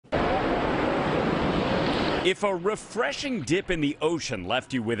If a refreshing dip in the ocean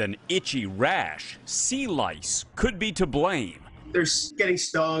left you with an itchy rash, sea lice could be to blame. They're getting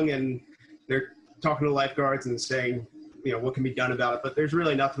stung and they're talking to lifeguards and saying, what can be done about it, but there's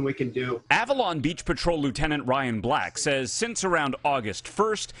really nothing we can do. Avalon Beach Patrol Lieutenant Ryan Black says since around August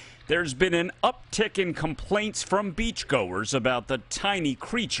 1st, there's been an uptick in complaints from beachgoers about the tiny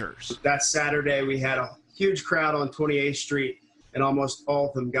creatures. That Saturday, we had a huge crowd on 28th Street, and almost all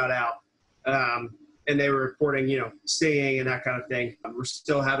of them got out. And they were reporting, stinging and that kind of thing. We're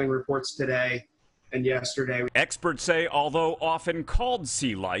still having reports today and yesterday. Experts say although often called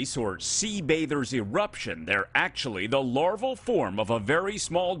sea lice or sea bather's eruption, they're actually the larval form of a very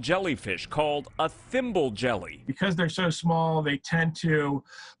small jellyfish called a thimble jelly. Because they're so small, they tend to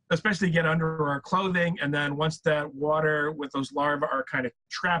especially get under our clothing, and then once that water with those larvae are kind of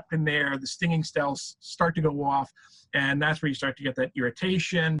trapped in there, the stinging cells start to go off, and that's where you start to get that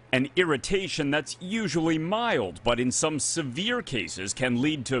irritation. An irritation that's usually mild, but in some severe cases can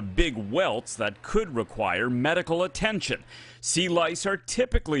lead to big welts that could require medical attention. Sea lice are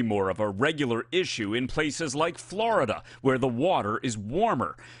typically more of a regular issue in places like Florida, where the water is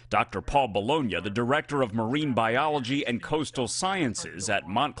warmer. Dr. Paul Bologna, the director of marine biology and coastal sciences at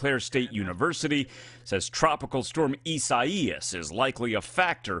Montclair State University, says Tropical Storm Isaias is likely a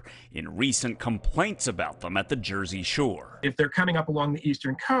factor in recent complaints about them at the Jersey Shore. If they're coming up along the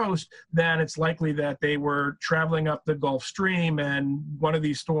eastern coast, then it's likely that they were traveling up the Gulf Stream, and one of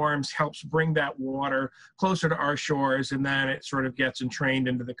these storms helps bring that water closer to our shores, and then it sort of gets entrained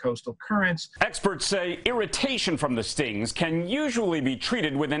into the coastal currents. Experts say irritation from the stings can usually be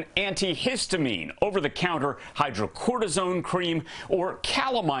treated with an antihistamine, over-the-counter hydrocortisone cream, or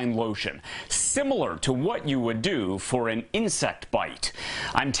calamine lotion, similar to what you would do for an insect bite.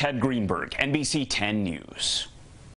 I'm Ted Greenberg, NBC 10 News.